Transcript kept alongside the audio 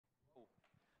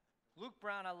Luke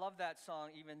Brown, I love that song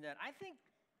even then. I think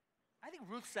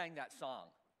Ruth sang that song.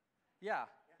 Yeah,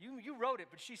 you wrote it,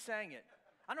 but she sang it.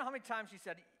 I don't know how many times she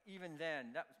said even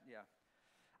then. Yeah.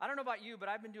 I don't know about you, but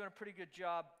I've been doing a pretty good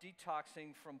job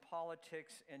detoxing from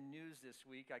politics and news this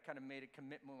week. I kind of made a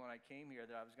commitment when I came here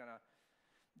that I was going to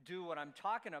do what I'm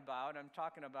talking about. I'm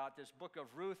talking about this book of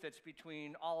Ruth that's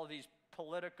between all of these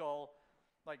political,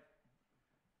 like,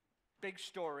 big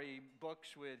story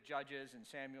books with Judges and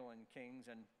Samuel and Kings,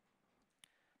 and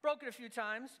broke it a few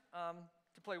times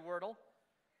to play Wordle.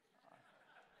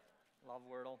 Love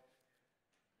Wordle.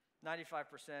 95%,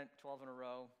 12 in a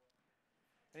row.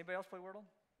 Anybody else play Wordle?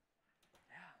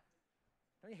 Yeah.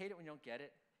 Don't you hate it when you don't get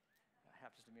it? That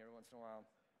happens to me every once in a while.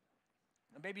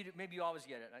 Maybe you always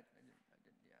get it. I didn't,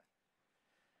 yeah.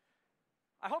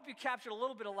 I hope you captured a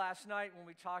little bit of last night when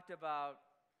we talked about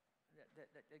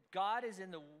that God is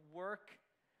in the work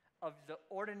of the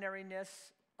ordinariness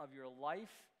of your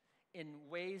life in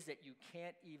ways that you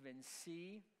can't even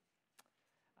see.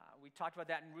 We talked about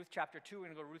that in Ruth chapter 2. We're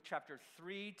going to go to Ruth chapter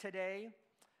 3 today.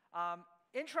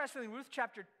 Interestingly, Ruth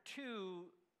chapter 2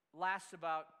 lasts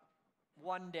about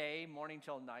one day, morning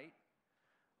till night.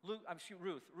 Ruth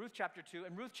chapter 2.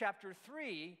 And Ruth chapter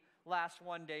 3 lasts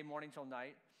one day, morning till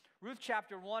night. Ruth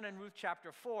chapter 1 and Ruth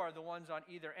chapter 4, the ones on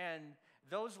either end,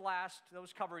 those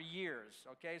cover years,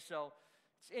 okay? So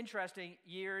it's interesting,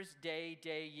 years, day,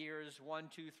 years, 1,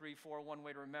 2, 3, 4, one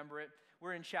way to remember it.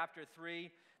 We're in chapter 3.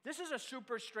 This is a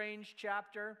super strange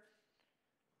chapter.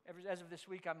 As of this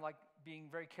week, I'm like being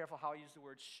very careful how I use the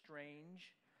word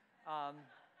strange.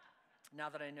 Now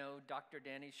that I know Dr.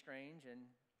 Danny Strange, and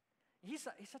he's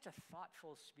such a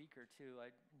thoughtful speaker too. I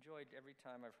enjoyed every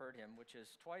time I've heard him, which is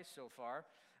twice so far.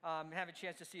 Have a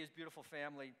chance to see his beautiful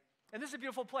family. And this is a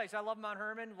beautiful place. I love Mount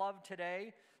Hermon, love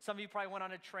today. Some of you probably went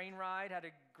on a train ride, had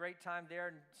a great time there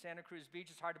in Santa Cruz Beach.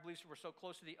 It's hard to believe we're so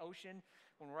close to the ocean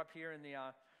when we're up here in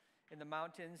the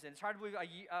mountains. And it's hard to believe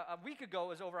a week ago it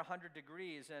was over 100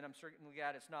 degrees, and I'm certainly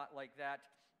glad it's not like that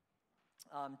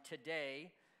today.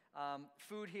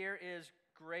 Food here is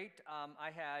great.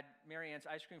 I had Mary Ann's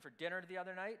ice cream for dinner the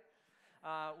other night,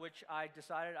 which I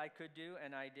decided I could do,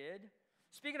 and I did.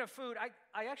 Speaking of food,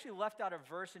 I actually left out a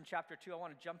verse in chapter 2. I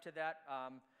want to jump to that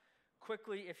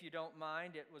quickly, if you don't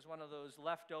mind. It was one of those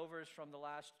leftovers from the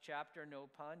last chapter, no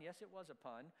pun. Yes, it was a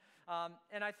pun.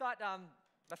 And I thought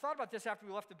about this after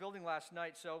we left the building last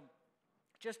night. So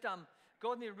just go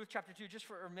with me to Ruth chapter 2 just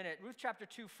for a minute. Ruth chapter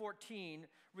 2:14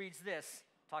 reads this,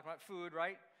 talking about food,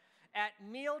 right? At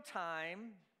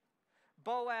mealtime,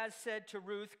 Boaz said to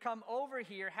Ruth, "Come over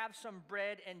here, have some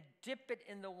bread, and dip it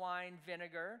in the wine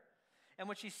vinegar." And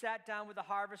when she sat down with the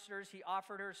harvesters, he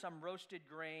offered her some roasted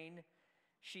grain.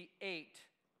 She ate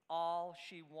all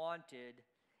she wanted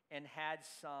and had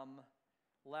some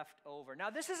left over. Now,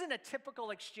 this isn't a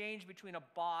typical exchange between a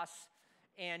boss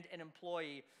and an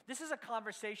employee. This is a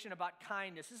conversation about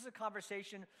kindness. This is a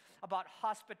conversation about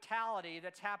hospitality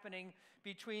that's happening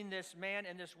between this man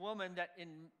and this woman that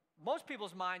in most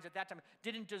people's minds at that time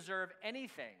didn't deserve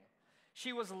anything.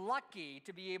 She was lucky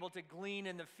to be able to glean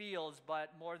in the fields,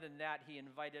 but more than that, he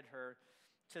invited her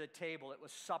to the table. It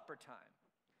was supper time.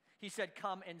 He said,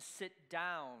 "Come and sit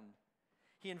down."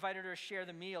 He invited her to share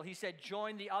the meal. He said,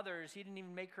 "Join the others." He didn't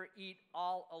even make her eat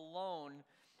all alone.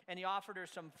 And he offered her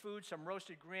some food, some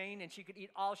roasted grain, and she could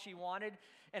eat all she wanted.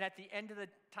 And at the end of the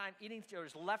time eating, there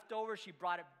was leftover. She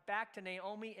brought it back to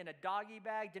Naomi in a doggy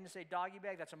bag. Didn't say doggy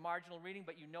bag. That's a marginal reading,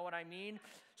 but you know what I mean.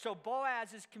 So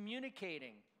Boaz is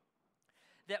communicating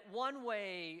that one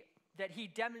way that he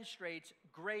demonstrates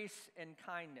grace and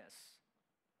kindness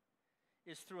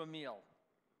is through a meal.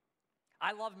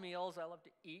 I love meals. I love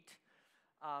to eat.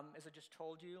 As I just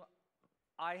told you,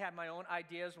 I had my own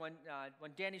ideas when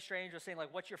Danny Strange was saying,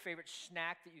 like, what's your favorite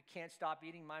snack that you can't stop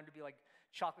eating? Mine would be like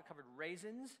chocolate-covered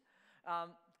raisins.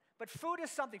 But food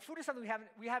is something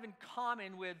we have in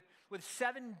common with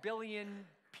 7 billion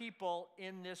people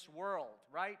in this world,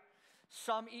 right?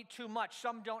 Some eat too much.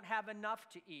 Some don't have enough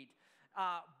to eat.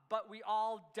 But we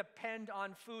all depend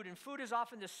on food. And food is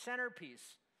often the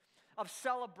centerpiece of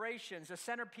celebrations, the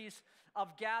centerpiece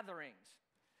of gatherings.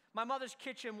 My mother's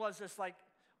kitchen was this like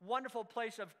wonderful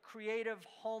place of creative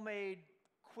homemade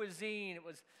cuisine. It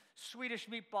was Swedish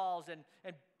meatballs and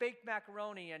baked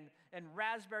macaroni and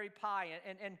raspberry pie.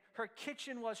 And her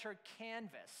kitchen was her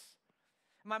canvas.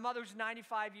 My mother's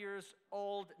 95 years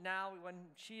old now.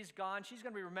 When she's gone, she's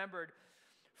going to be remembered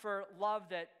for love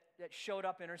that showed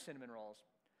up in her cinnamon rolls.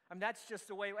 I mean, that's just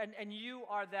the way, and you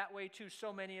are that way too,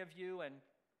 so many of you, and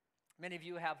many of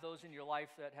you have those in your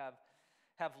life that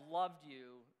have loved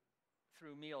you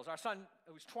through meals. Our son,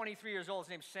 who's 23 years old, his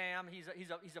name's Sam. He's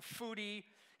a foodie.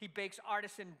 He bakes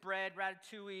artisan bread,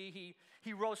 ratatouille.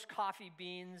 He roasts coffee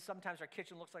beans. Sometimes our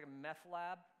kitchen looks like a meth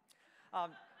lab.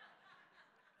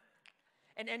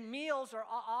 And meals are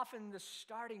often the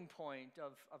starting point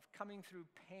of coming through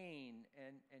pain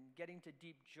and getting to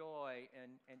deep joy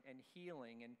and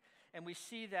healing. And we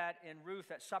see that in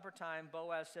Ruth. At supper time,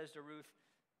 Boaz says to Ruth,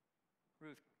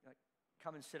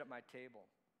 come and sit at my table.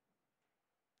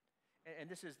 And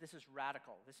this is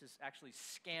radical. This is actually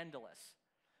scandalous.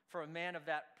 For a man of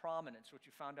that prominence, which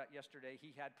you found out yesterday,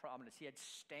 he had prominence. He had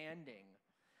standing.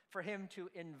 For him to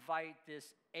invite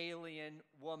this alien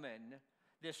woman,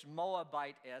 this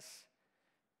Moabitess,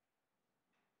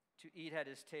 to eat at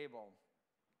his table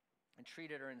and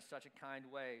treated her in such a kind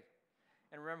way.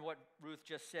 And remember what Ruth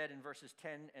just said in verses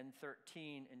 10 and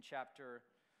 13 in chapter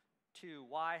 2.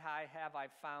 Why have I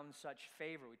found such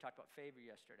favor? We talked about favor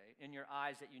yesterday. In your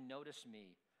eyes that you notice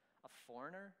me, a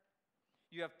foreigner?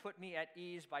 You have put me at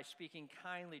ease by speaking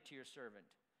kindly to your servant,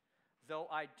 though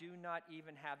I do not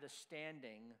even have the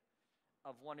standing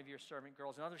of one of your servant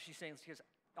girls. In other words, she's saying,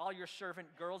 all your servant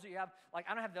girls that you have, like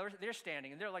I don't have their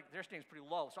standing, and their standing's pretty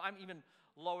low, so I'm even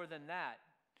lower than that.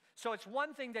 So it's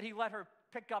one thing that he let her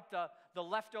pick up the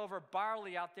leftover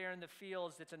barley out there in the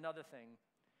fields. It's another thing.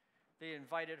 They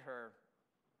invited her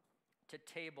to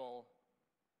table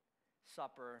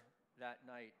supper that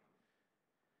night.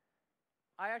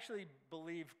 I actually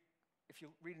believe, if you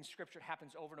read in Scripture, it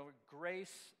happens over and over.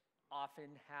 Grace often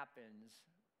happens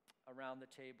around the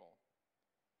table.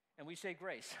 And we say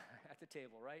grace at the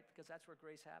table, right? Because that's where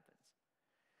grace happens.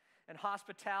 And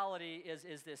hospitality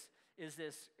is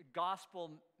this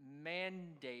gospel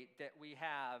mandate that we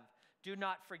have. Do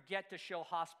not forget to show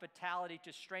hospitality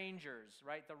to strangers,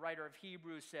 right? The writer of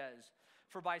Hebrews says,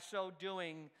 for by so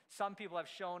doing, some people have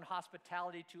shown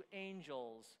hospitality to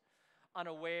angels,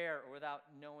 unaware or without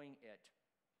knowing it.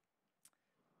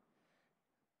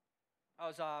 I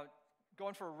was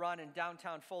going for a run in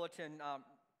downtown Fullerton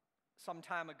some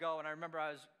time ago, and I remember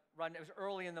I was running. It was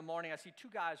early in the morning. I see two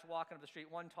guys walking up the street,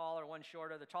 one taller, one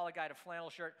shorter. The taller guy had a flannel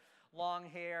shirt, long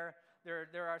hair.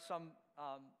 There are some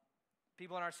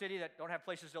people in our city that don't have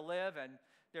places to live, and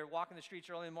they're walking the streets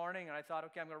early in the morning, and I thought,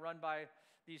 okay, I'm going to run by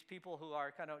these people who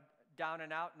are kind of down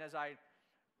and out, and as I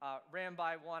ran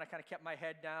by one, I kind of kept my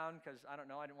head down because, I don't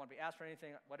know, I didn't want to be asked for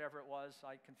anything, whatever it was,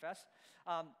 I confess.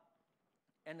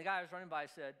 And the guy I was running by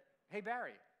said, hey,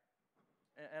 Barry.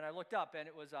 And I looked up, and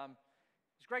it was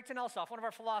Greg Tenelsoff, one of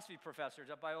our philosophy professors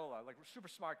at Biola, like a super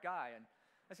smart guy. And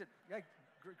I said, hey,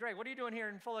 Greg, what are you doing here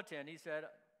in Fullerton? He said,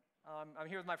 I'm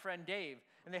here with my friend Dave.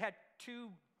 And they had two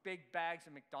big bags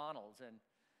of McDonald's. And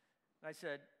I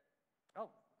said, oh,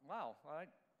 wow, all right.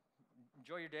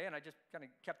 Enjoy your day, and I just kind of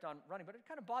kept on running, but it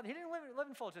kind of bothered me. He didn't live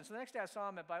in Fullerton, so the next day I saw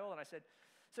him at Biola, and I said,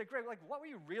 Greg, like, what were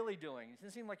you really doing? It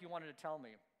didn't seem like you wanted to tell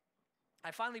me.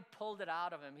 I finally pulled it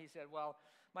out of him. He said, well,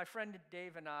 my friend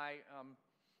Dave and I,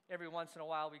 every once in a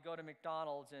while, we go to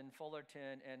McDonald's in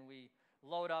Fullerton, and we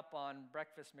load up on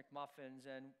breakfast McMuffins,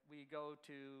 and we go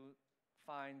to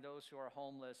find those who are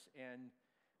homeless, and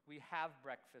we have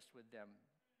breakfast with them.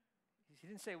 He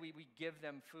didn't say we give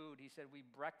them food. He said we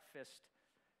breakfast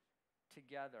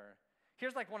together.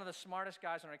 Here's like one of the smartest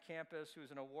guys on our campus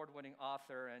who's an award-winning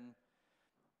author, and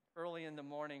early in the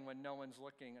morning when no one's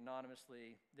looking,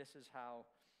 anonymously, this is how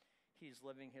he's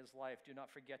living his life. Do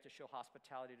not forget to show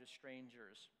hospitality to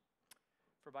strangers,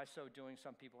 for by so doing,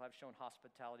 some people have shown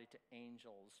hospitality to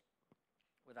angels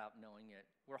without knowing it.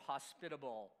 We're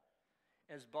hospitable,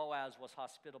 as Boaz was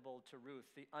hospitable to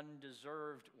Ruth, the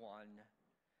undeserved one,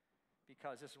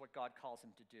 because this is what God calls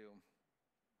him to do.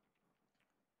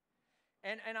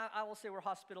 And I will say we're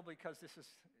hospitable because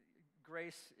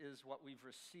grace is what we've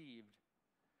received.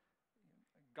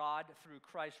 God, through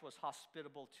Christ, was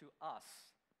hospitable to us.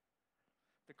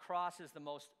 The cross is the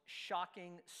most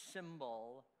shocking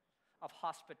symbol of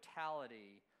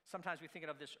hospitality. Sometimes we think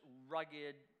of this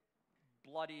rugged,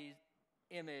 bloody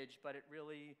image, but it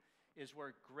really is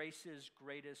where grace's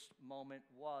greatest moment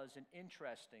was. And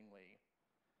interestingly,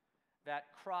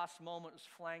 that cross moment was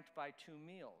flanked by two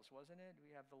meals, wasn't it?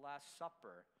 We have the Last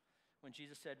Supper, when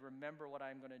Jesus said, remember what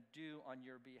I'm going to do on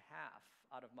your behalf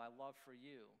out of my love for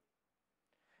you.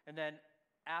 And then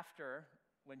after,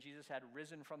 when Jesus had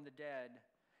risen from the dead,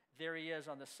 there he is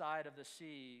on the side of the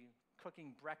sea,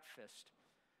 cooking breakfast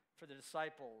for the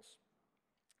disciples.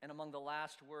 And among the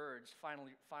last words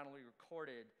finally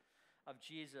recorded of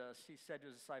Jesus, he said to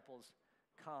his disciples,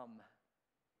 come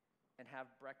and have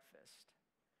breakfast.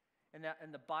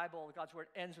 And the Bible, God's word,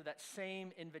 ends with that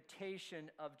same invitation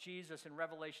of Jesus in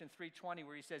Revelation 3:20,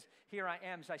 where he says, "Here I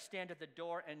am, as I stand at the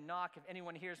door and knock. If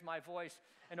anyone hears my voice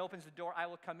and opens the door, I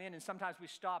will come in." And sometimes we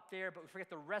stop there, but we forget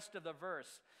the rest of the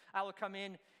verse. "I will come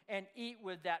in and eat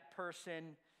with that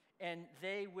person, and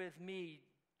they with me."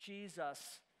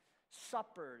 Jesus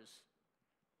suppers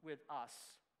with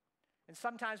us. And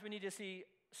sometimes we need to see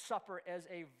supper as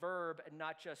a verb and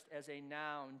not just as a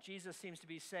noun. Jesus seems to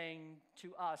be saying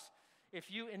to us, if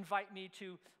you invite me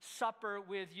to supper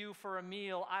with you for a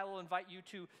meal, I will invite you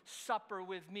to supper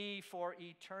with me for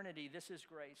eternity. This is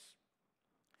grace.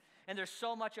 And there's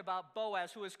so much about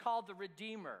Boaz, who is called the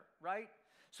Redeemer, right?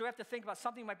 So we have to think about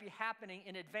something might be happening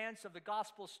in advance of the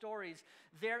gospel stories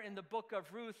there in the book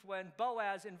of Ruth, when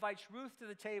Boaz invites Ruth to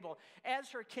the table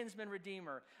as her kinsman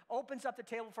redeemer, opens up the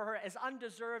table for her as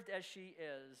undeserved as she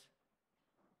is,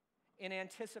 in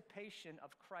anticipation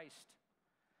of Christ,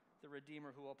 the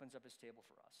Redeemer who opens up his table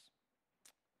for us.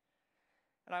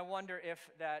 And I wonder if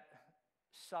that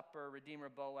supper Redeemer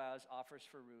Boaz offers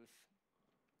for Ruth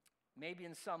maybe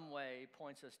in some way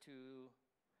points us to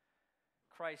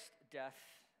Christ's death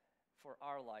for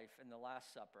our life in the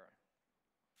Last Supper.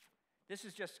 This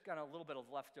is just kind of a little bit of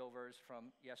leftovers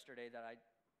from yesterday that I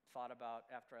thought about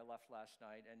after I left last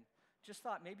night, and just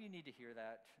thought maybe you need to hear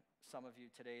that, some of you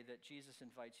today, that Jesus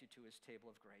invites you to his table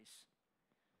of grace,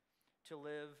 to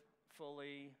live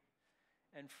fully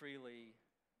and freely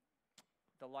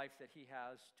the life that he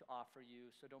has to offer you.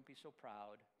 So don't be so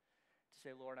proud to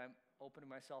say, "Lord, I'm opening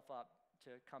myself up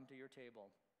to come to your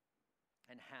table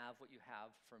and have what you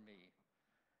have for me,"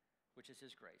 which is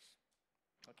his grace.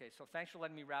 Okay, so thanks for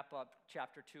letting me wrap up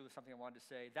chapter 2 with something I wanted to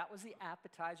say. That was the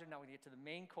appetizer. Now we're going to get to the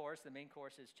main course. The main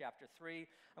course is chapter 3.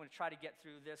 I'm going to try to get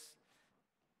through this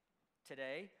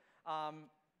today.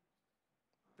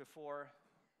 Before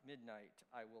midnight,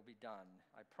 I will be done.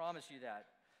 I promise you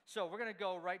that. So we're going to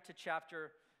go right to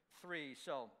chapter 3.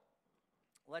 So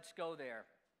let's go there.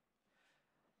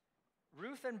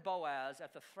 Ruth and Boaz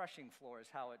at the threshing floor is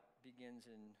how it begins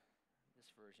in this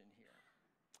version here.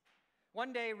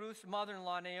 One day, Ruth's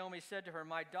mother-in-law, Naomi, said to her,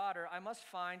 "My daughter, I must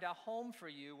find a home for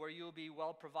you where you will be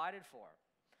well provided for."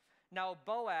 Now,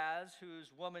 Boaz, whose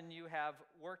woman you have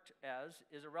worked as,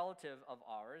 is a relative of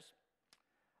ours.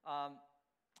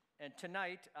 And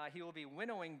tonight, he will be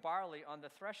winnowing barley on the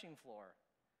threshing floor.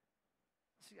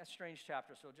 It's a strange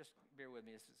chapter, so just bear with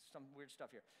me. This is some weird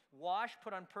stuff here. "Wash,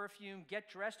 put on perfume, get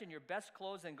dressed in your best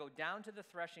clothes, and go down to the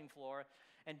threshing floor.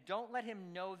 And don't let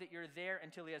him know that you're there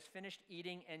until he has finished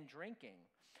eating and drinking.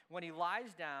 When he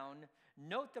lies down,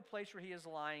 note the place where he is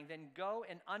lying, then go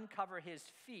and uncover his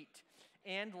feet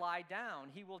and lie down.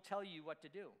 He will tell you what to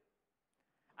do."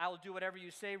 "I will do whatever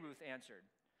you say," Ruth answered.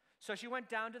 So she went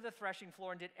down to the threshing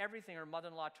floor and did everything her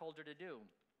mother-in-law told her to do.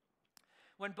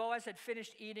 When Boaz had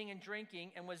finished eating and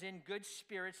drinking and was in good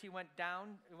spirits, he went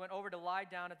over to lie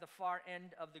down at the far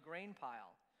end of the grain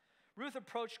pile. Ruth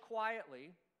approached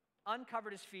quietly,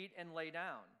 uncovered his feet, and lay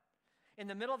down. In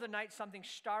the middle of the night, something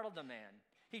startled the man.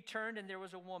 He turned, and there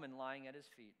was a woman lying at his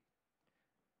feet.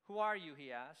 "Who are you?"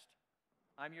 he asked.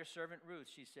 "I'm your servant Ruth,"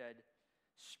 she said.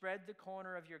 "Spread the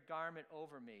corner of your garment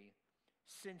over me,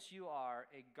 since you are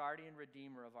a guardian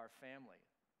redeemer of our family."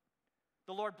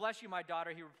 "The Lord bless you, my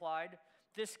daughter," he replied.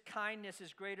 "This kindness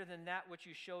is greater than that which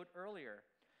you showed earlier.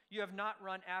 You have not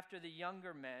run after the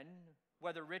younger men,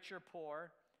 whether rich or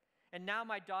poor. And now,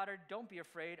 my daughter, don't be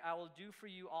afraid. I will do for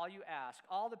you all you ask.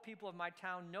 All the people of my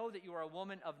town know that you are a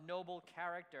woman of noble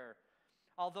character.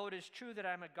 Although it is true that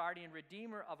I am a guardian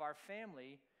redeemer of our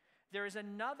family, there is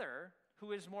another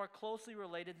who is more closely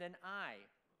related than I.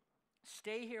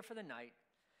 Stay here for the night,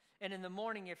 and in the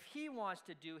morning, if he wants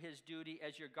to do his duty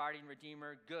as your guardian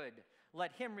redeemer, good.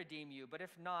 Let him redeem you. But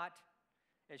if not,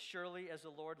 as surely as the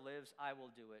Lord lives, I will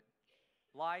do it.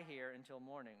 Lie here until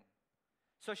morning."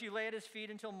 So she lay at his feet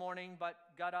until morning,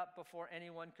 but got up before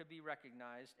anyone could be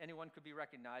recognized.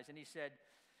 And he said,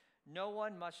 "No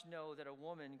one must know that a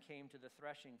woman came to the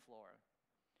threshing floor."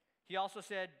 He also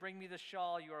said, "Bring me the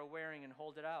shawl you are wearing and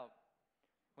hold it out."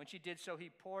 When she did so, he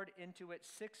poured into it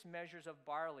 6 measures of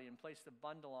barley and placed the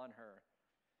bundle on her.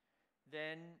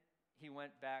 Then he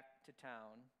went back to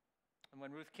town. And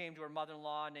when Ruth came to her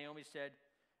mother-in-law, Naomi said,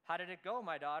 "How did it go,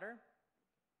 my daughter?"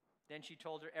 Then she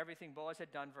told her everything Boaz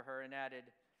had done for her and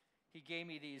added, "He gave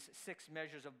me these 6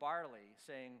 measures of barley,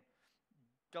 saying,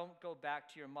 'Don't go back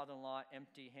to your mother-in-law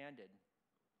empty-handed.'"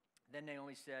 Then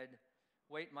Naomi said,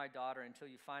 "Wait, my daughter, until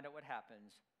you find out what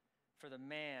happens, for the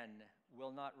man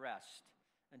will not rest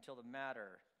until the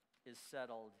matter is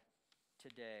settled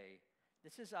today."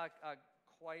 This is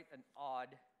quite an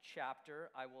odd chapter,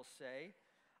 I will say.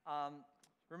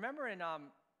 Remember in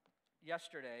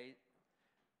yesterday,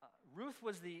 Ruth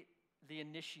was the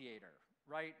initiator,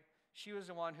 right? She was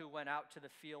the one who went out to the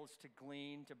fields to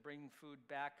glean, to bring food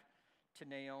back to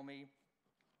Naomi.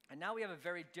 And now we have a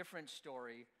very different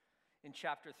story in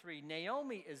chapter 3.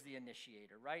 Naomi is the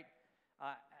initiator, right?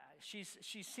 She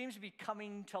seems to be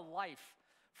coming to life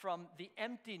from the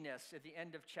emptiness at the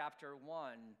end of chapter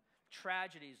 1.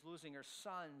 Tragedies, losing her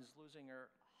sons, losing her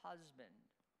husband.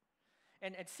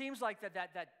 And it seems like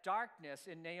that darkness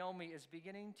in Naomi is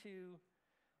beginning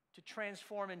to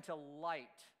transform into light,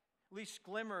 at least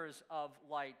glimmers of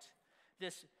light.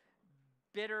 This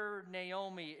bitter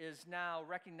Naomi is now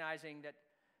recognizing that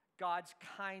God's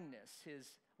kindness, his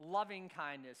loving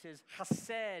kindness, his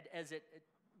chesed, as it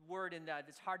word in that,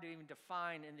 it's hard to even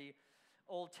define in the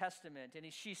Old Testament.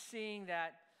 And she's seeing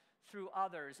that through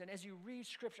others. And as you read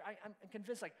Scripture, I'm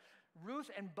convinced, like, Ruth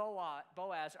and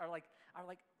Boaz are like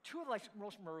two of the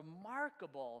most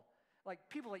remarkable, like,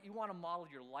 people that you want to model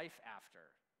your life after.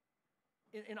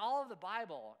 In all of the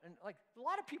Bible, and like a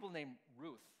lot of people named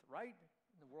Ruth, right?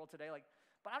 In the world today, like,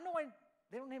 but I don't know why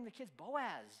they don't name the kids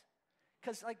Boaz.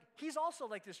 Because like he's also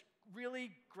like this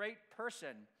really great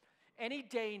person. Any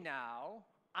day now,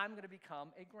 I'm going to become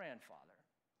a grandfather.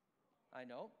 I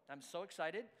know, I'm so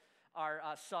excited. Our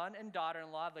son and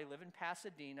daughter-in-law, they live in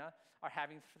Pasadena, are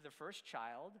having the first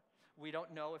child. We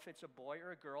don't know if it's a boy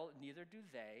or a girl, neither do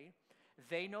they.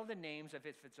 They know the names of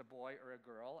if it's a boy or a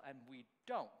girl, and we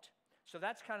don't. So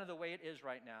that's kind of the way it is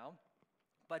right now.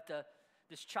 But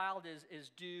this child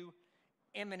is due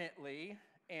imminently,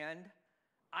 and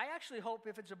I actually hope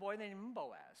if it's a boy, they name him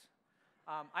Boaz.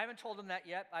 I haven't told them that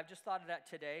yet. I've just thought of that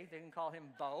today. They can call him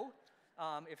Bo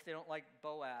if they don't like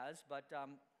Boaz. But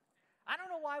I don't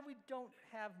know why we don't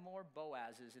have more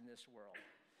Boazes in this world.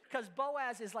 Because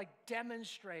Boaz is like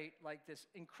demonstrate like this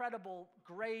incredible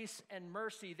grace and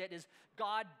mercy that is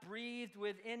God breathed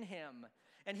within him.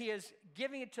 And he is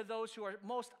giving it to those who are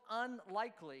most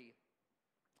unlikely.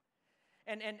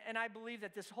 And I believe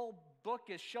that this whole book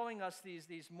is showing us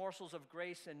these morsels of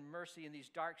grace and mercy in these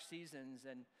dark seasons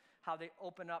and how they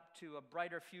open up to a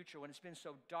brighter future when it's been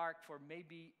so dark for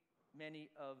maybe many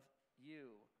of you.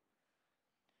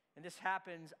 And this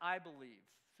happens, I believe,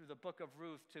 through the book of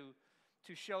Ruth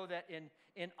to show that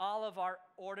in all of our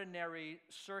ordinary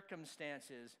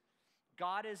circumstances,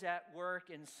 God is at work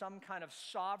in some kind of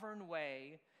sovereign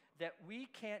way that we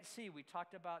can't see. We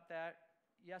talked about that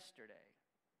yesterday,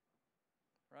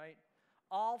 right?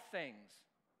 All things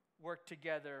work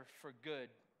together for good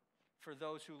for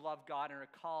those who love God and are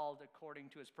called according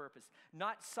to his purpose.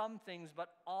 Not some things, but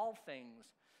all things.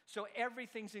 So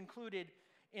everything's included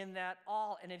in that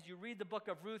all. And as you read the book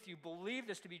of Ruth, you believe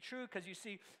this to be true because you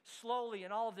see slowly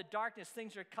in all of the darkness,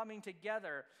 things are coming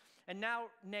together. And now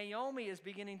Naomi is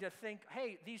beginning to think,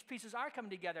 hey, these pieces are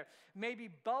coming together. Maybe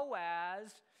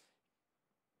Boaz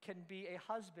can be a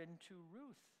husband to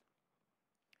Ruth.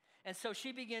 And so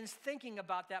she begins thinking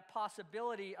about that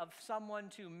possibility of someone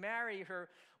to marry her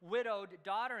widowed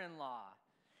daughter-in-law.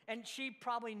 And she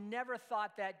probably never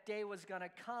thought that day was going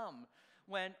to come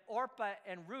when Orpah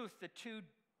and Ruth, the two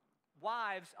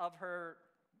wives of her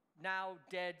now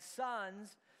dead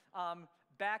sons,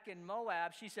 back in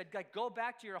Moab, she said, go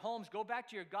back to your homes, go back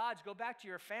to your gods, go back to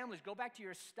your families, go back to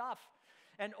your stuff.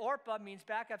 And Orpah means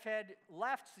back of head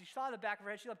left. So she saw the back of her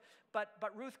head, she left.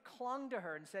 But Ruth clung to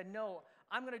her and said, no,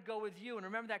 I'm going to go with you. And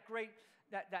remember that great,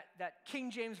 that King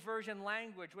James Version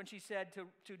language when she said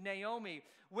to Naomi,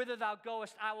 whither thou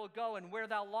goest, I will go, and where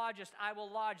thou lodgest, I will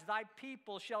lodge. Thy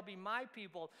people shall be my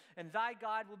people, and thy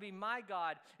God will be my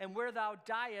God. And where thou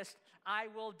diest, I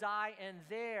will die, and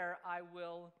there I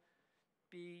will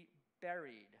be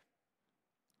buried.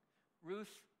 Ruth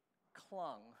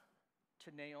clung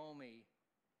to Naomi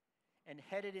and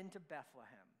headed into Bethlehem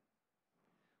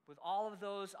with all of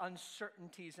those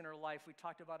uncertainties in her life. We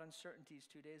talked about uncertainties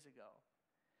 2 days ago.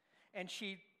 And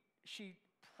she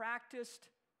practiced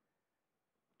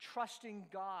trusting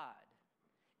God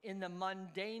in the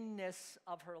mundaneness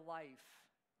of her life.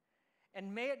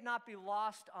 And may it not be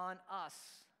lost on us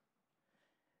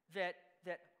that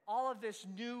all of this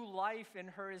new life in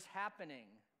her is happening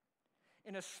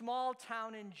in a small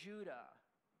town in Judah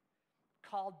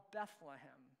called Bethlehem.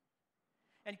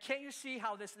 And can't you see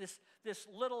how this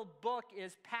little book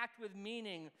is packed with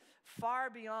meaning far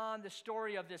beyond the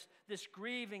story of this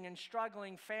grieving and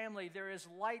struggling family? There is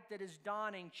light that is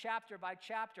dawning chapter by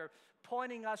chapter,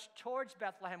 pointing us towards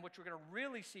Bethlehem, which we're going to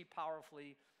really see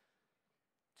powerfully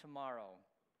tomorrow.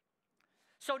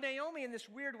 So Naomi, in this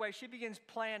weird way, she begins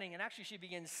planning, and actually she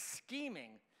begins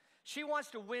scheming. She wants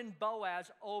to win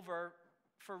Boaz over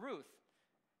for Ruth.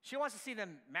 She wants to see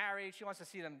them married. She wants to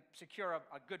see them secure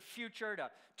a good future,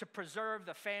 to preserve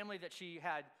the family that she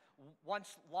had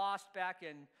once lost back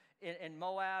in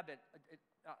Moab.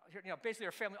 Basically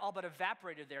her family all but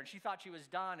evaporated there, and she thought she was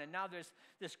done. And now there's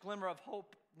this glimmer of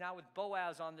hope now with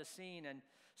Boaz on the scene. And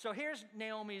so here's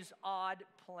Naomi's odd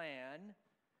plan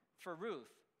for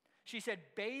Ruth. She said,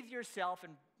 bathe yourself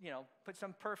and, put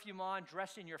some perfume on,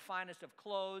 dress in your finest of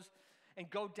clothes, and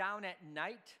go down at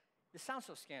night. This sounds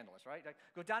so scandalous, right? Like,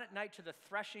 go down at night to the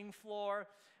threshing floor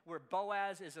where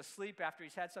Boaz is asleep after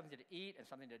he's had something to eat and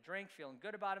something to drink, feeling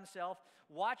good about himself.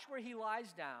 Watch where he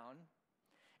lies down,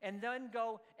 and then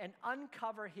go and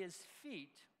uncover his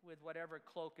feet with whatever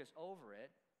cloak is over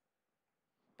it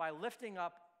by lifting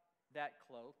up that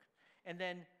cloak, and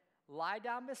then lie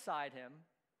down beside him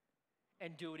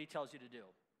and do what he tells you to do.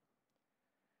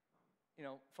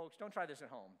 Folks, don't try this at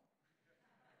home.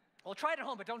 Well, try it at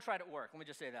home, but don't try it at work. Let me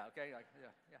just say that, okay?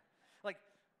 Like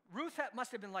Ruth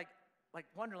must have been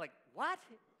wondering, what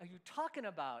are you talking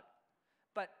about?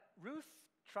 But Ruth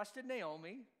trusted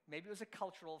Naomi. Maybe it was a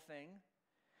cultural thing.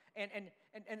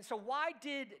 And so why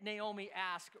did Naomi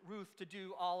ask Ruth to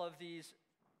do all of these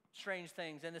strange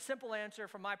things? And the simple answer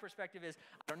from my perspective is,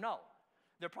 I don't know.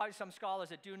 There are probably some scholars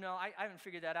that do know. I haven't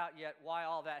figured that out yet, why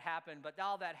all that happened, but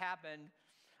all that happened.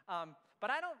 But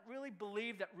I don't really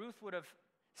believe that Ruth would have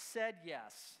said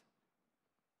yes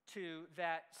to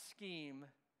that scheme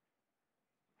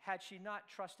had she not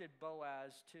trusted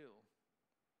Boaz too.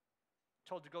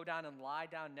 Told to go down and lie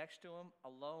down next to him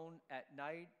alone at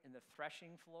night in the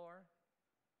threshing floor.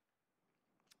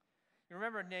 You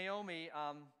remember Naomi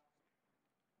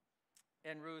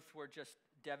and Ruth were just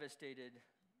devastated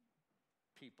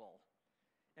people.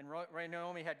 And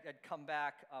Naomi had come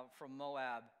back from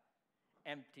Moab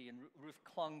empty, and Ruth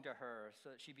clung to her so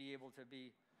that she'd be able to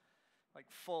be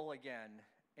full again.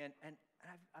 And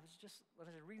I was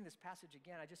reading this passage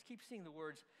again, I just keep seeing the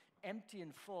words empty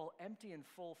and full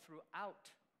throughout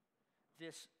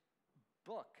this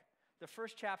book. The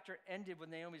first chapter ended with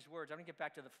Naomi's words. I'm going to get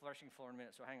back to the threshing floor in a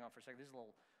minute, so hang on for a second. This is a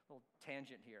little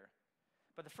tangent here.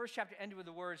 But the first chapter ended with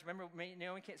the words, remember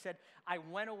Naomi said, I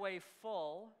went away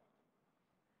full,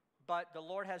 but the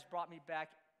Lord has brought me back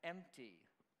empty.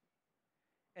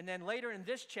 And then later in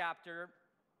this chapter,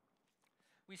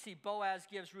 we see Boaz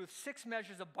gives Ruth 6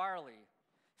 measures of barley,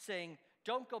 saying,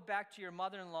 don't go back to your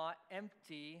mother-in-law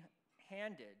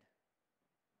empty-handed.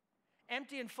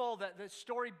 Empty and full, the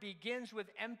story begins with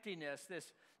emptiness,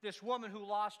 this woman who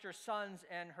lost her sons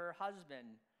and her husband.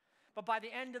 But by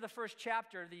the end of the first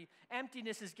chapter, the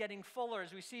emptiness is getting fuller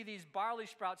as we see these barley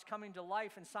sprouts coming to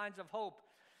life and signs of hope.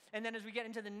 And then as we get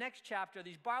into the next chapter,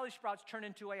 these barley sprouts turn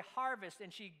into a harvest,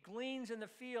 and she gleans in the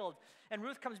field. And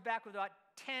Ruth comes back with about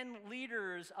 10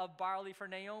 liters of barley for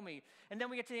Naomi. And then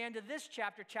we get to the end of this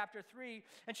chapter, chapter 3,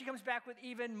 and she comes back with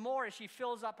even more as she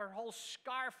fills up her whole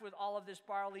scarf with all of this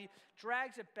barley,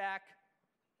 drags it back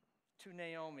to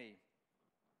Naomi.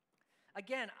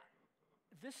 Again,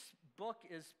 this book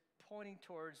is pointing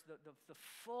towards the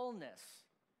fullness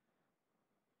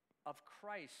of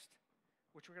Christ,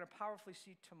 which we're going to powerfully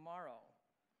see tomorrow.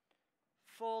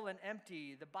 Full and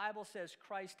empty. The Bible says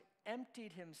Christ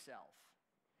emptied himself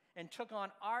and took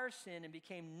on our sin and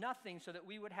became nothing so that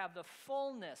we would have the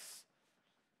fullness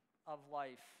of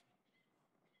life.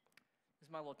 This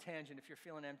is my little tangent. If you're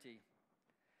feeling empty,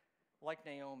 like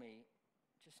Naomi,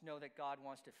 just know that God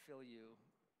wants to fill you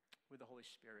with the Holy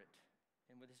Spirit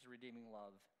and with his redeeming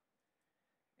love.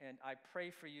 And I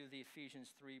pray for you the Ephesians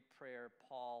 3 prayer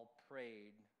Paul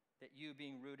prayed, that you,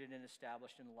 being rooted and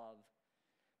established in love,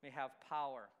 may have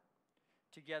power,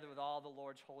 together with all the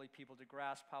Lord's holy people, to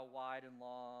grasp how wide and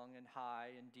long and high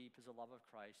and deep is the love of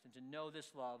Christ, and to know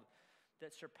this love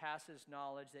that surpasses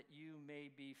knowledge, that you may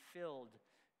be filled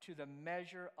to the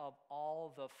measure of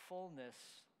all the fullness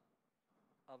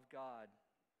of God.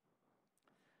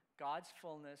 God's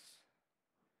fullness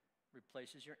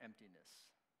replaces your emptiness.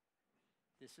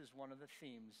 This is one of the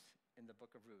themes in the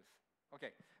book of Ruth.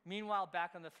 Okay, meanwhile,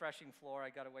 back on the threshing floor, I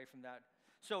got away from that.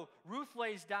 So Ruth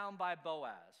lays down by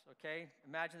Boaz, okay?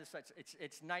 Imagine this,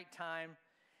 it's nighttime,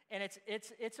 and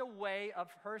it's a way of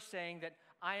her saying that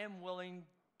I am willing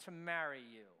to marry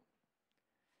you.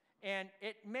 And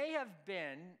it may have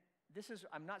been,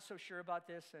 I'm not so sure about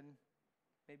this, and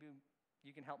maybe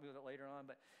you can help me with it later on,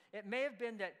 but it may have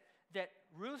been that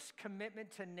Ruth's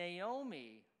commitment to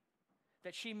Naomi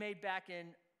that she made back in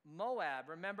Moab.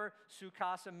 Remember,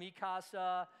 Sukasa,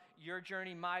 Mikasa, your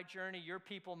journey, my journey, your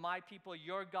people, my people,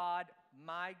 your God,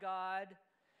 my God.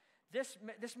 This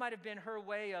might have been her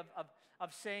way of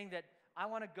saying that I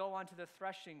want to go onto the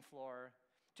threshing floor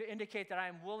to indicate that I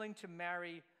am willing to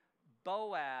marry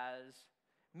Boaz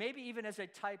maybe even as a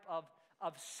type of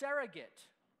surrogate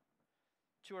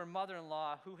to her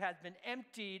mother-in-law who had been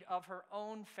emptied of her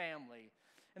own family.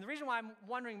 And the reason why I'm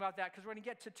wondering about that, because we're going to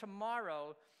get to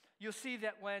tomorrow, you'll see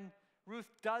that when Ruth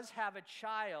does have a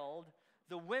child,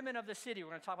 the women of the city,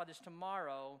 we're going to talk about this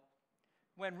tomorrow,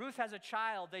 when Ruth has a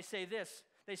child, they say this.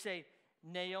 They say,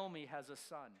 Naomi has a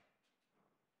son,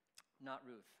 not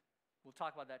Ruth. We'll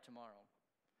talk about that tomorrow.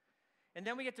 And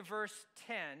then we get to verse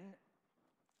 10,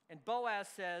 and Boaz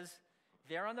says,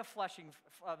 there on the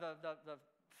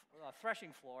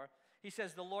threshing floor, he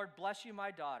says, the Lord bless you,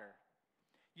 my daughter.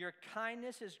 Your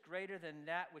kindness is greater than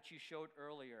that which you showed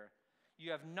earlier.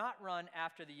 You have not run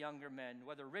after the younger men,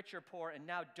 whether rich or poor, and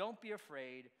now don't be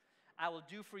afraid. I will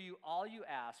do for you all you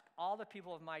ask. All the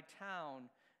people of my town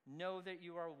know that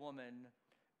you are a woman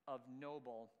of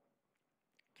noble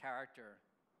character.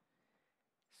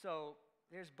 So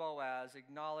there's Boaz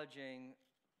acknowledging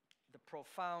the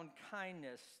profound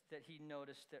kindness that he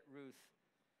noticed that Ruth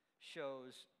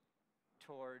shows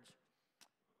towards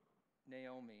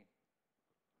Naomi.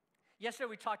 Yesterday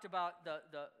we talked about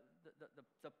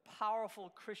the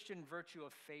powerful Christian virtue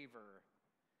of favor.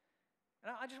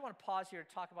 And I just want to pause here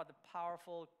to talk about the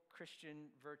powerful Christian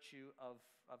virtue of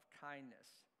kindness.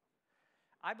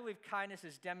 I believe kindness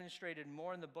is demonstrated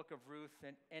more in the book of Ruth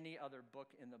than any other book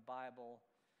in the Bible.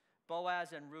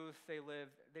 Boaz and Ruth, they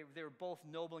were both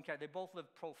noble and kind. They both lived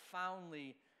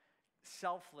profoundly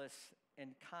selfless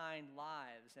and kind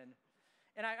lives.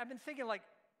 And I've been thinking like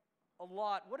a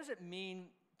lot, what does it mean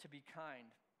to be kind?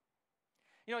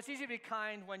 You know, it's easy to be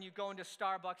kind when you go into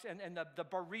Starbucks and the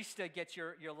barista gets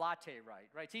your latte right?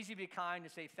 It's easy to be kind, to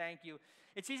say thank you.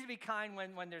 It's easy to be kind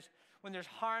when there's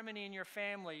harmony in your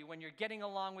family, when you're getting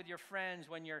along with your friends,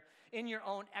 when you're in your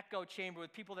own echo chamber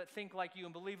with people that think like you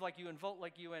and believe like you and vote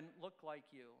like you and look like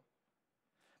you.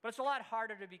 But it's a lot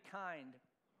harder to be kind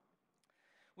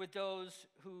with those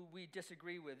who we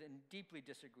disagree with and deeply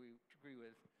disagree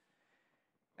with.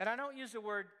 And I don't use the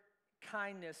word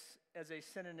kindness as a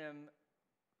synonym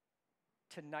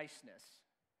to niceness.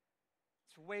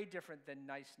 It's way different than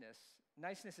niceness.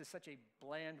 Niceness is such a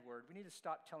bland word. We need to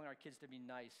stop telling our kids to be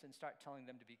nice and start telling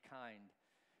them to be kind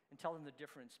and tell them the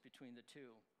difference between the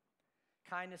two.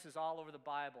 Kindness is all over the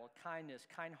Bible. Kindness,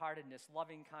 kind-heartedness,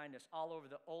 loving kindness, all over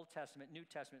the Old Testament, New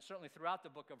Testament, certainly throughout the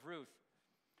book of Ruth.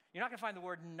 You're not going to find the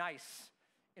word nice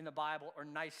in the Bible or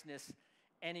niceness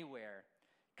anywhere,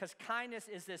 because kindness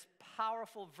is this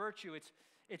powerful virtue.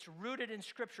 It's rooted in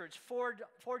Scripture. It's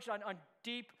forged on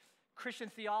deep Christian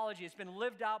theology. It's been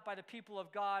lived out by the people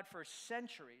of God for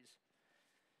centuries.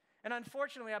 And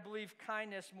unfortunately, I believe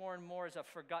kindness more and more is a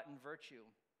forgotten virtue.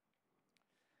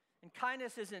 And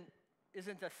kindness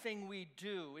isn't the thing we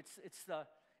do.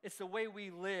 It's the way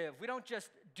we live. We don't just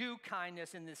do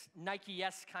kindness in this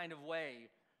Nike-esque kind of way.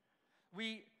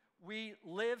 We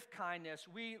live kindness.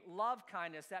 We love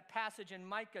kindness. That passage in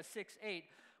Micah 6:8,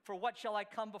 for what shall I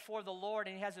come before the Lord?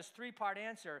 And he has this three-part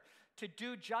answer: to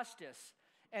do justice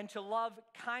and to love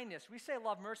kindness. We say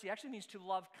love mercy. It actually means to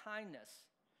love kindness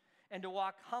and to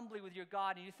walk humbly with your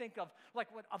God. And you think of,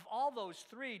 of all those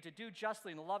three, to do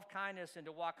justly and to love kindness and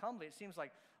to walk humbly, it seems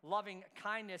like loving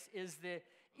kindness is the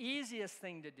easiest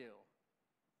thing to do.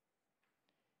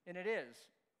 And it is,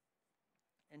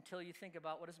 until you think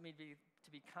about what does it mean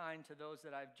to be kind to those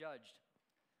that I've judged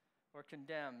or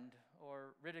condemned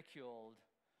or ridiculed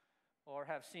or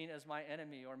have seen as my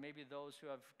enemy, or maybe those who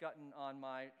have gotten on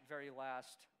my very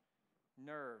last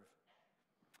nerve.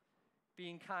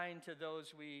 Being kind to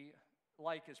those we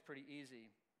like is pretty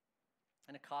easy,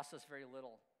 and it costs us very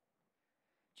little.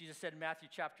 Jesus said in Matthew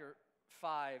chapter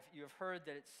 5, you have heard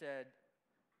that it said,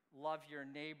 love your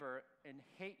neighbor and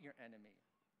hate your enemy.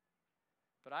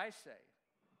 But I say,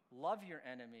 love your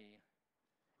enemy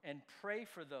and pray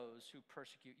for those who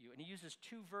persecute you. And he uses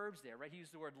two verbs there, right? He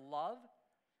used the word love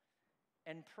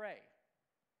and pray.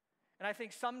 And I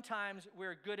think sometimes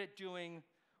we're good at doing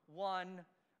one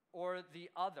or the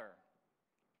other.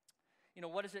 You know,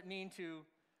 what does it mean to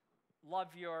love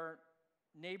your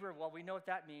neighbor? Well, we know what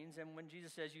that means. And when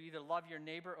Jesus says you either love your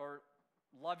neighbor or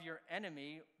love your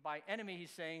enemy, by enemy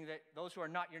he's saying that those who are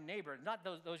not your neighbor, not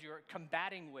those you're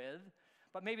combating with,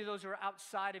 but maybe those who are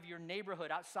outside of your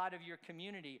neighborhood, outside of your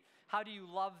community. How do you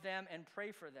love them and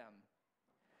pray for them?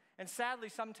 And sadly,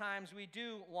 sometimes we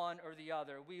do one or the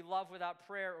other. We love without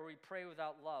prayer, or we pray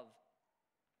without love.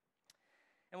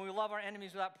 And when we love our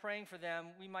enemies without praying for them,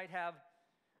 we might have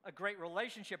a great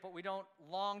relationship, but we don't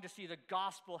long to see the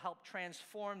gospel help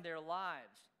transform their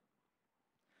lives.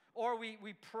 Or we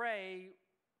pray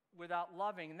without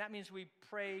loving, and that means we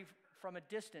pray from a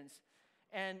distance.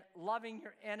 And loving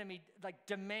your enemy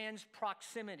demands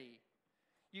proximity.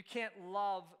 You can't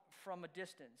love from a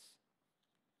distance.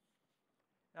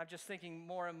 I'm just thinking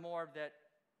more and more that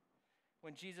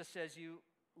when Jesus says you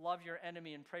love your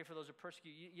enemy and pray for those who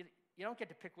persecute you, you don't get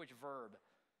to pick which verb.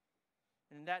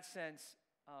 And in that sense,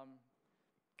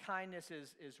 kindness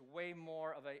is way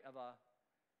more of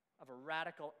a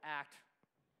radical act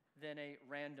than a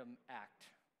random act.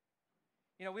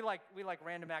 You know, we like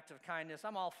random acts of kindness.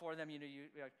 I'm all for them. You know,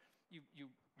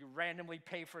 you randomly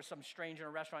pay for some stranger in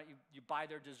a restaurant. You buy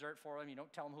their dessert for them. You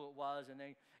don't tell them who it was, and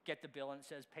they get the bill and it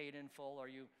says paid in full. Or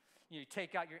you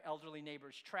take out your elderly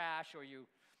neighbor's trash, or you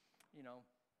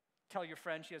tell your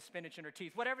friend she has spinach in her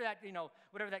teeth. Whatever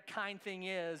that kind thing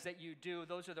is that you do,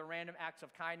 those are the random acts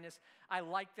of kindness. I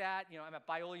like that. You know, I'm at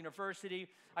Biola University.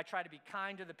 I try to be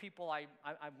kind to the people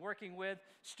I'm working with.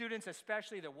 Students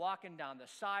especially, they're walking down the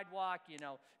sidewalk,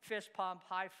 fist pump,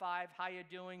 high five, how you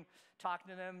doing?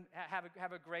 Talking to them,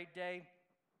 have a great day.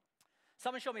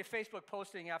 Someone showed me a Facebook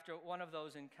posting after one of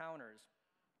those encounters.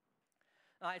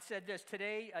 It said this: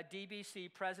 today, a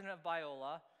DBC, president of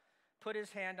Biola, put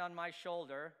his hand on my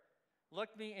shoulder,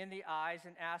 looked me in the eyes,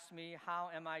 and asked me, how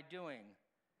am I doing?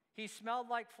 He smelled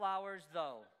like flowers,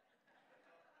 though.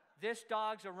 This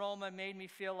dog's aroma made me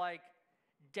feel like,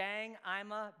 dang,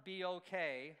 I'ma be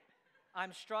okay.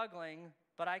 I'm struggling,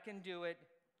 but I can do it,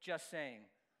 just saying.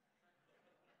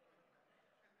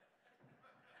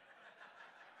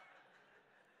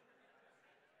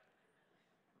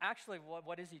 Actually,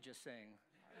 what is he just saying?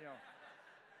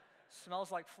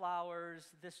 Smells like flowers,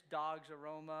 this dog's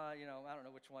aroma, I don't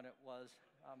know which one it was.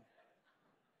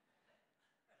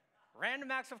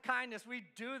 Random acts of kindness, we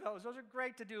do those. Those are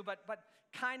great to do, but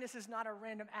kindness is not a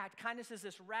random act. Kindness is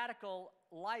this radical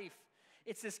life.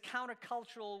 It's this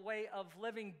countercultural way of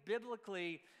living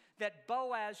biblically that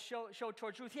Boaz showed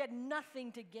towards Ruth. He had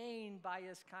nothing to gain by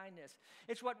his kindness.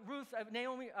 It's what Ruth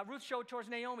showed towards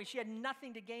Naomi. She had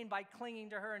nothing to gain by clinging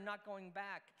to her and not going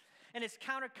back. And it's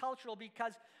countercultural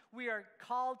because we are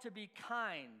called to be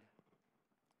kind,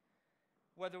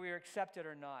 whether we are accepted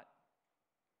or not.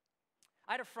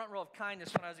 I had a front row of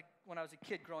kindness when I was a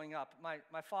kid growing up.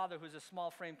 My father, who's a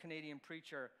small-frame Canadian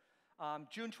preacher,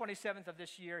 June 27th of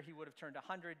this year, he would have turned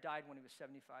 100, died when he was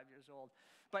 75 years old.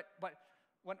 But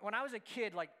when I was a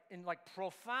kid, in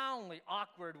profoundly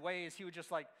awkward ways, he would just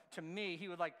to me,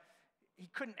 he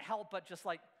couldn't help but just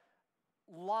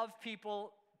love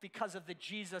people because of the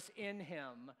Jesus in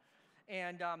him.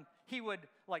 And he would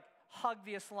hug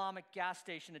the Islamic gas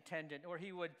station attendant, or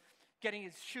he would, getting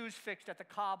his shoes fixed at the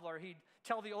cobbler, he'd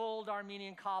tell the old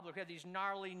Armenian cobbler who had these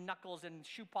gnarly knuckles and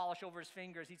shoe polish over his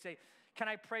fingers, he'd say, can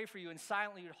I pray for you? And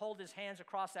silently he would hold his hands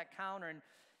across that counter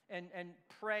and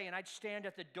pray. And I'd stand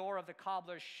at the door of the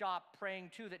cobbler's shop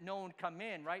praying too, that no one would come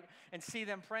in, right? And see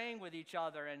them praying with each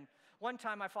other. And one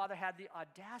time my father had the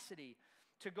audacity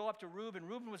to go up to Reuben.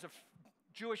 Reuben was a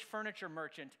Jewish furniture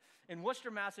merchant in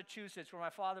Worcester, Massachusetts, where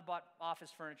my father bought office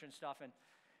furniture and stuff.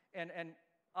 And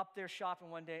up there shopping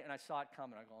one day, and I saw it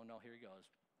coming. I go, oh no, here he goes.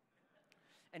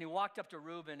 And he walked up to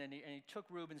Reuben, and he took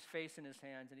Reuben's face in his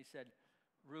hands, and he said,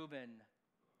 Reuben,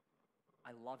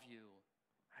 I love you.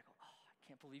 I go, oh, I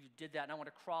can't believe you did that. And I want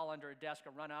to crawl under a desk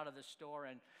or run out of the store.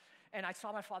 And I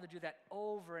saw my father do that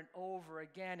over and over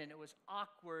again, and it was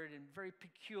awkward and very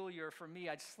peculiar for me.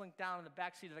 I'd slink down in the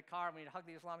backseat of the car when he'd hug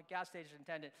the Islamic gas station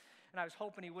attendant, and I was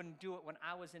hoping he wouldn't do it when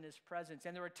I was in his presence.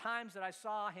 And there were times that I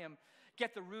saw him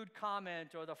get the rude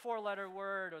comment or the four-letter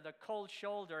word or the cold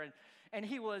shoulder, and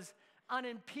he was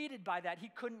unimpeded by that.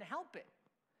 He couldn't help it.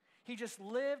 He just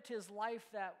lived his life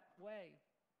that way.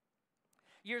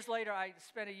 Years later, I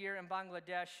spent a year in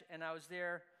Bangladesh, and I was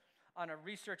there on a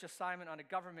research assignment on a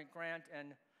government grant,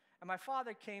 and my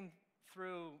father came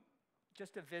through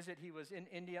just to visit. He was in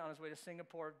India on his way to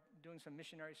Singapore doing some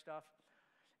missionary stuff.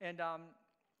 And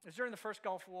it was during the first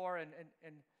Gulf War, and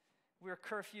we were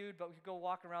curfewed, but we could go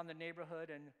walk around the neighborhood.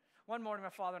 And one morning, my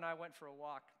father and I went for a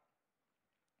walk.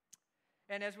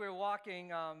 And as we were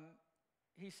walking,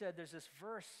 he said, there's this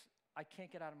verse I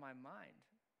can't get out of my mind.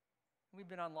 We've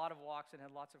been on a lot of walks and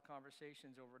had lots of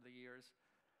conversations over the years.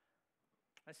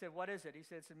 I said, what is it? He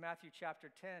said, it's in Matthew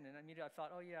chapter 10. And immediately I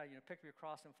thought, oh yeah, pick up your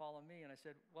cross and follow me. And I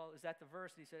said, well, is that the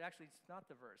verse? And he said, actually, it's not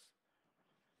the verse.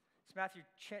 It's Matthew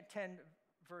 10,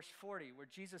 verse 40, where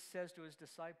Jesus says to his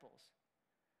disciples,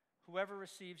 whoever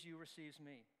receives you receives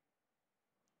me.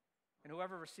 And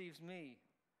whoever receives me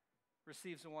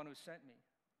receives the one who sent me.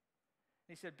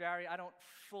 And he said, Barry, I don't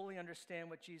fully understand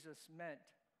what Jesus meant,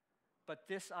 but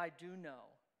this I do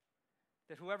know,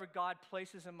 that whoever God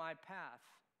places in my path,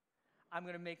 I'm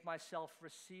going to make myself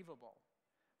receivable.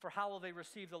 For how will they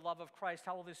receive the love of Christ?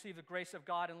 How will they receive the grace of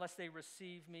God unless they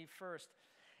receive me first?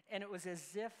 And it was as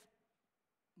if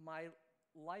my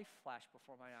life flash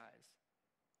before my eyes.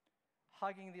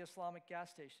 Hugging the Islamic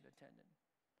gas station attendant.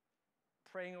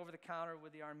 Praying over the counter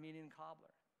with the Armenian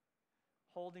cobbler.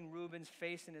 Holding Reuben's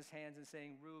face in his hands and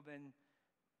saying, Reuben,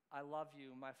 I love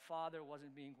you. My father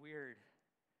wasn't being weird.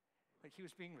 Like he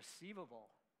was being receivable.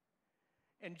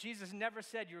 And Jesus never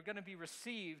said you're going to be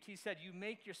received. He said you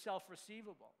make yourself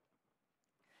receivable.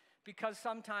 Because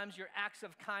sometimes your acts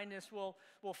of kindness will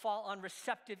fall on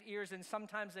receptive ears and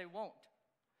sometimes they won't.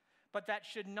 But that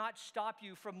should not stop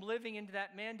you from living into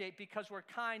that mandate because we're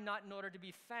kind not in order to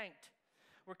be thanked.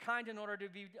 We're kind in order to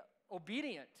be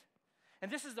obedient.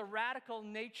 And this is the radical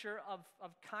nature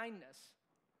of kindness.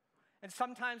 And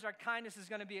sometimes our kindness is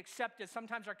going to be accepted.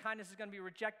 Sometimes our kindness is going to be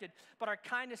rejected. But our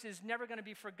kindness is never going to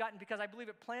be forgotten because I believe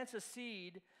it plants a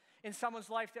seed in someone's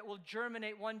life that will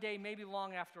germinate one day, maybe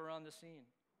long after we're on the scene.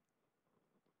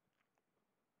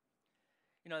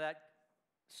 You know, that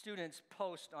student's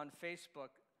post on Facebook,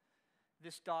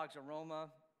 this dog's aroma,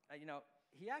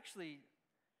 he actually,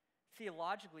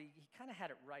 theologically, he kind of had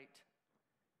it right.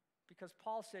 Because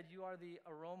Paul said, you are the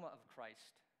aroma of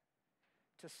Christ.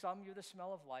 To some, you're the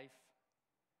smell of life.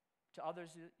 To others,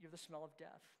 you're the smell of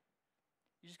death.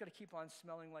 You just got to keep on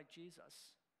smelling like Jesus.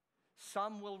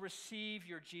 Some will receive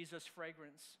your Jesus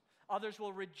fragrance. Others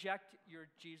will reject your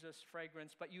Jesus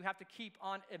fragrance. But you have to keep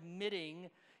on emitting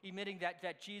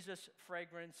that Jesus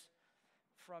fragrance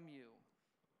from you.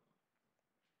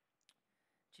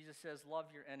 Jesus says, love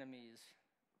your enemies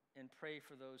and pray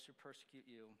for those who persecute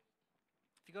you.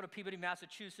 If you go to Peabody,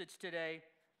 Massachusetts today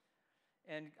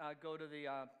and go to the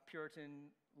Puritan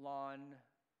Lawn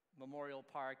Memorial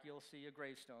Park, you'll see a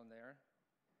gravestone there.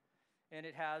 And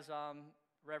it has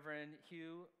Reverend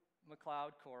Hugh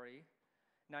McLeod Corey,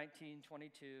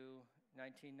 1922,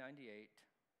 1998,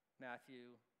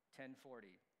 Matthew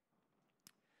 10:40.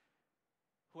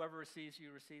 Whoever receives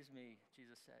you receives me,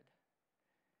 Jesus said.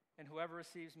 And whoever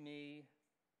receives me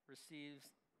receives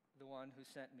the one who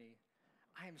sent me.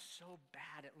 I am so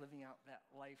bad at living out that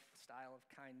lifestyle of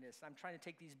kindness. I'm trying to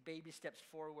take these baby steps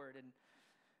forward,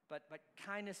 but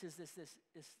kindness is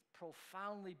this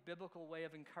profoundly biblical way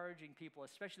of encouraging people,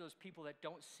 especially those people that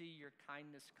don't see your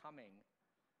kindness coming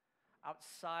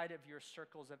outside of your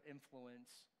circles of influence.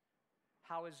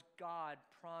 How is God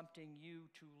prompting you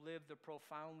to live the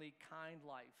profoundly kind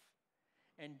life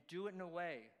and do it in a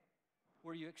way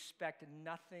where you expect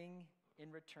nothing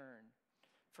in return?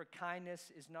 For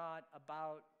kindness is not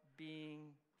about being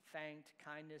thanked.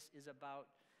 Kindness is about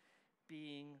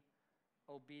being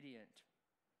obedient.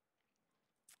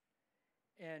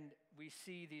 And we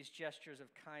see these gestures of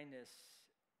kindness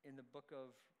in the book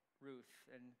of Ruth.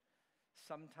 And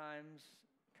sometimes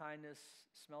kindness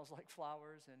smells like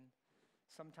flowers, and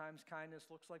sometimes kindness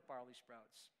looks like barley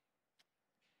sprouts.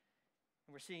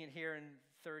 And we're seeing it here in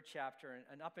the 3rd chapter.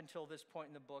 And up until this point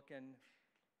in the book, and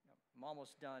I'm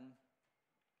almost done,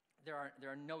 there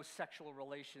are no sexual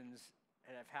relations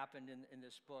that have happened in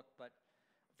this book, but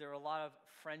there are a lot of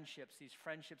friendships, these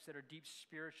friendships that are deep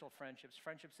spiritual friendships,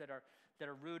 friendships that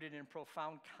are rooted in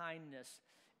profound kindness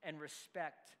and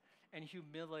respect and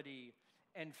humility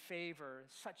and favor,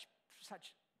 such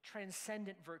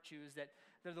transcendent virtues that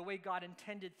they're the way God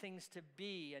intended things to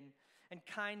be. And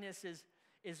kindness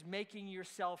is making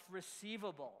yourself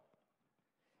receivable.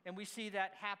 And we see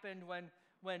that happened when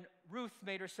Ruth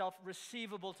made herself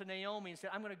receivable to Naomi and said,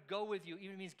 I'm going to go with you,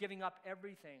 even means giving up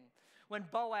everything. When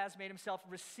Boaz made himself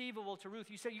receivable to Ruth,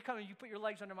 you say, you come and you put your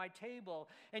legs under my table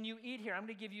and you eat here. I'm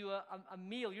going to give you a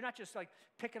meal. You're not just like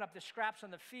picking up the scraps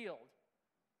on the field.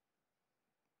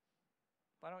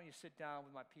 Why don't you sit down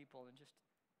with my people and just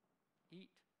eat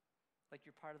like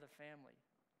you're part of the family?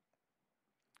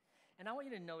 And I want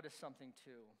you to notice something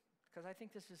too, because I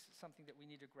think this is something that we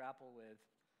need to grapple with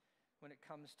when it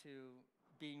comes to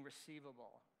being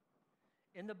receivable.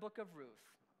 In the book of Ruth,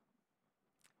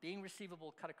 being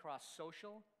receivable cut across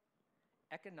social,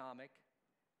 economic,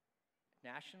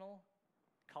 national,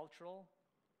 cultural,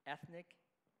 ethnic,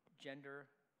 gender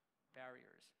barriers.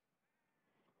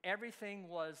 Everything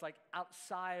was like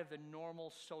outside of the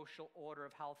normal social order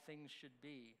of how things should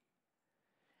be.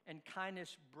 And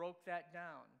kindness broke that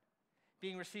down.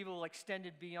 Being receivable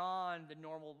extended beyond the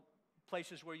normal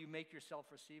places where you make yourself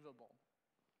receivable.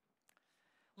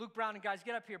 Luke Brown and guys,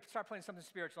 get up here, start playing something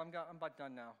spiritual. I'm about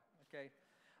done now, okay?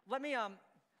 Let me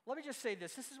just say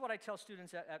this. This is what I tell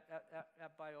students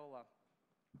at Biola.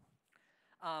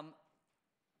 I'm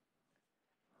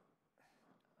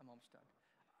almost done.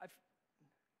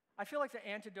 I feel like the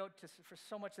antidote for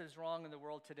so much that is wrong in the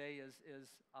world today is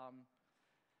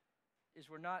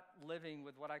we're not living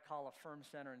with what I call a firm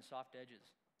center and soft edges.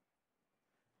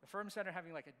 The firm center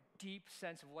having like a deep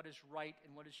sense of what is right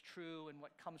and what is true and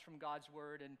what comes from God's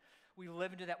word, and we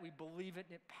live into that, we believe in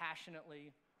it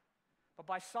passionately. But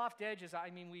by soft edges, I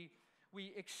mean we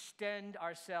extend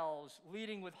ourselves,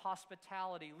 leading with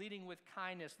hospitality, leading with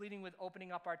kindness, leading with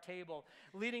opening up our table,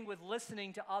 leading with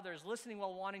listening to others, listening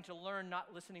while wanting to learn, not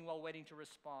listening while waiting to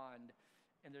respond.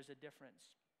 And there's a difference.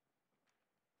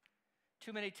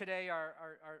 Too many today are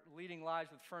leading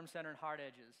lives with firm center and hard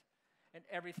edges, and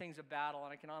everything's a battle,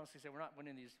 and I can honestly say we're not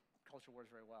winning these culture wars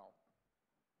very well.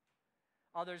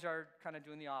 Others are kind of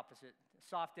doing the opposite.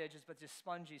 Soft edges, but just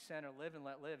spongy center. Live and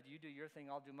let live. You do your thing,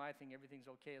 I'll do my thing. Everything's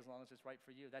okay as long as it's right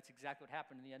for you. That's exactly what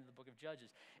happened in the end of the book of Judges.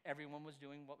 Everyone was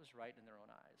doing what was right in their own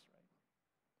eyes, right?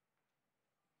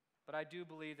 But I do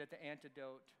believe that the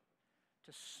antidote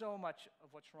to so much of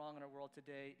what's wrong in our world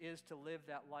today is to live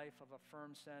that life of a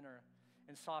firm center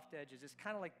and soft edges. It's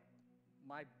kind of like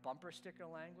my bumper sticker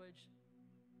language,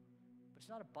 but it's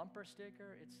not a bumper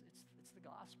sticker, it's the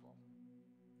gospel.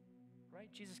 Right?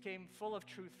 Jesus came full of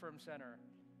truth, firm center,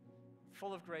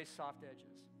 full of grace, soft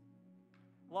edges.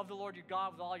 Love the Lord your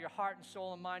God with all your heart and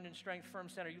soul and mind and strength, firm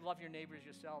center. You love your neighbors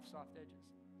yourself, soft edges.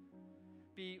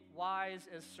 Be wise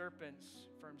as serpents,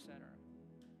 firm center.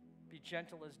 Be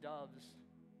gentle as doves,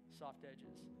 soft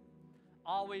edges.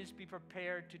 Always be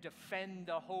prepared to defend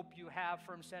the hope you have,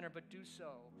 firm center, but do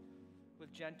so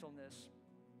with gentleness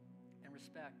and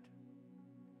respect.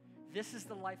 This is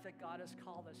the life that God has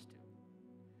called us to.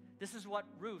 This is what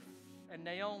Ruth and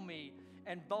Naomi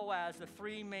and Boaz, the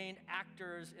three main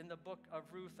actors in the book of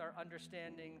Ruth, are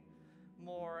understanding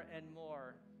more and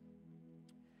more.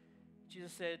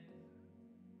 Jesus said,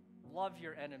 love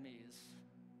your enemies,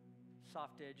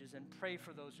 soft edges, and pray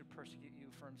for those who persecute you,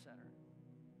 firm center.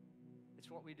 It's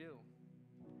what we do.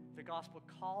 The gospel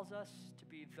calls us to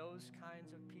be those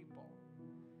kinds of people.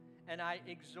 And I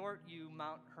exhort you,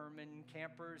 Mount Hermon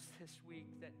campers, this week,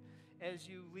 that as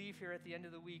you leave here at the end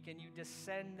of the week and you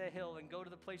descend the hill and go to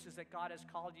the places that God has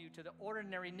called you, to the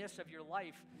ordinariness of your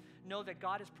life, know that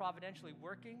God is providentially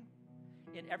working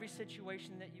in every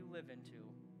situation that you live into.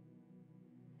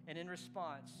 And in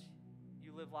response,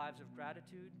 you live lives of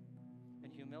gratitude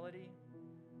and humility,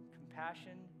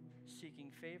 compassion, seeking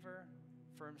favor,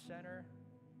 firm center,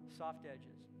 soft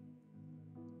edges.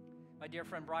 My dear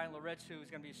friend Brian Loritz, who is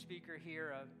going to be a speaker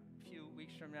here a few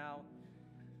weeks from now,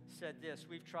 said this: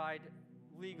 we've tried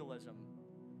legalism,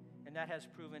 and that has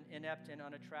proven inept and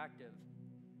unattractive.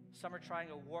 Some are trying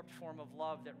a warped form of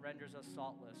love that renders us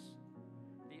saltless.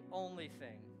 The only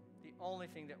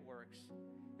thing that works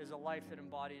is a life that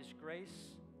embodies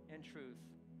grace and truth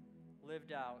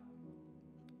lived out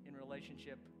in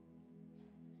relationship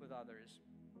with others.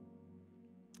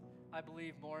 I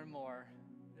believe more and more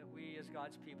that we as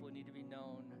God's people need to be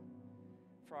known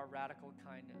for our radical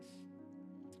kindness.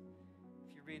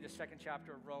 If you read the second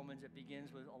chapter of Romans, it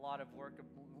begins with a lot of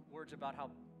words about how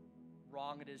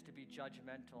wrong it is to be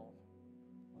judgmental.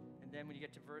 And then when you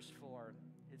get to verse 4,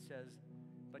 it says,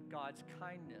 but God's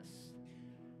kindness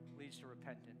leads to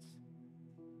repentance.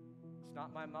 It's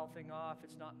not my mouthing off,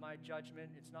 it's not my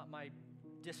judgment, it's not my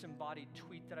disembodied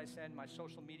tweet that I send, my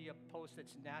social media post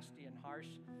that's nasty and harsh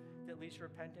that leads to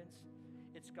repentance.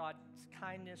 It's God's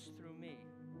kindness through me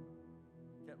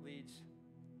that leads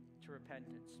to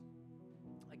repentance.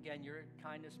 Again, your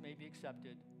kindness may be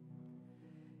accepted,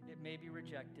 it may be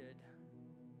rejected,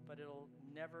 but it'll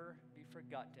never be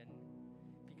forgotten,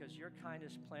 because your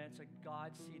kindness plants a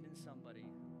God seed in somebody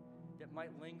that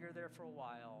might linger there for a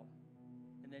while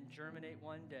and then germinate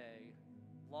one day,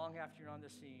 long after you're on the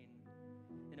scene,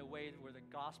 in a way where the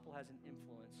gospel has an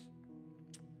influence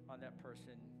on that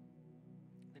person.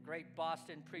 The great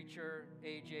Boston preacher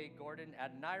A.J. Gordon,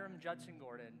 Adoniram Judson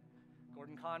Gordon,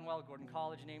 Gordon Conwell, Gordon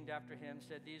College named after him,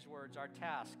 said these words: our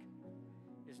task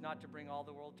is not to bring all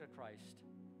the world to Christ,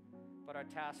 but our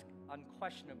task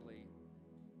unquestionably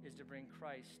is to bring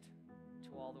Christ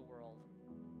to all the world.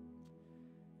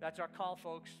 That's our call,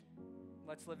 folks.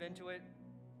 Let's live into it.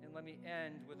 And let me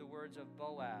end with the words of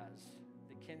Boaz,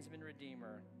 the kinsman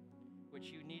redeemer, which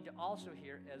you need to also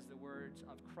hear as the words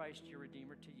of Christ, your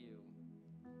Redeemer, to you.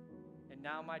 And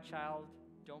now, my child,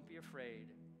 don't be afraid.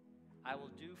 I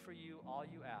will do for you all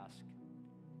you ask.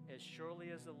 As surely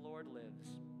as the Lord lives,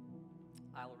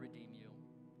 I will redeem you.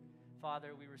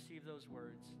 Father, we receive those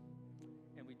words,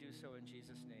 and we do so in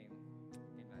Jesus' name.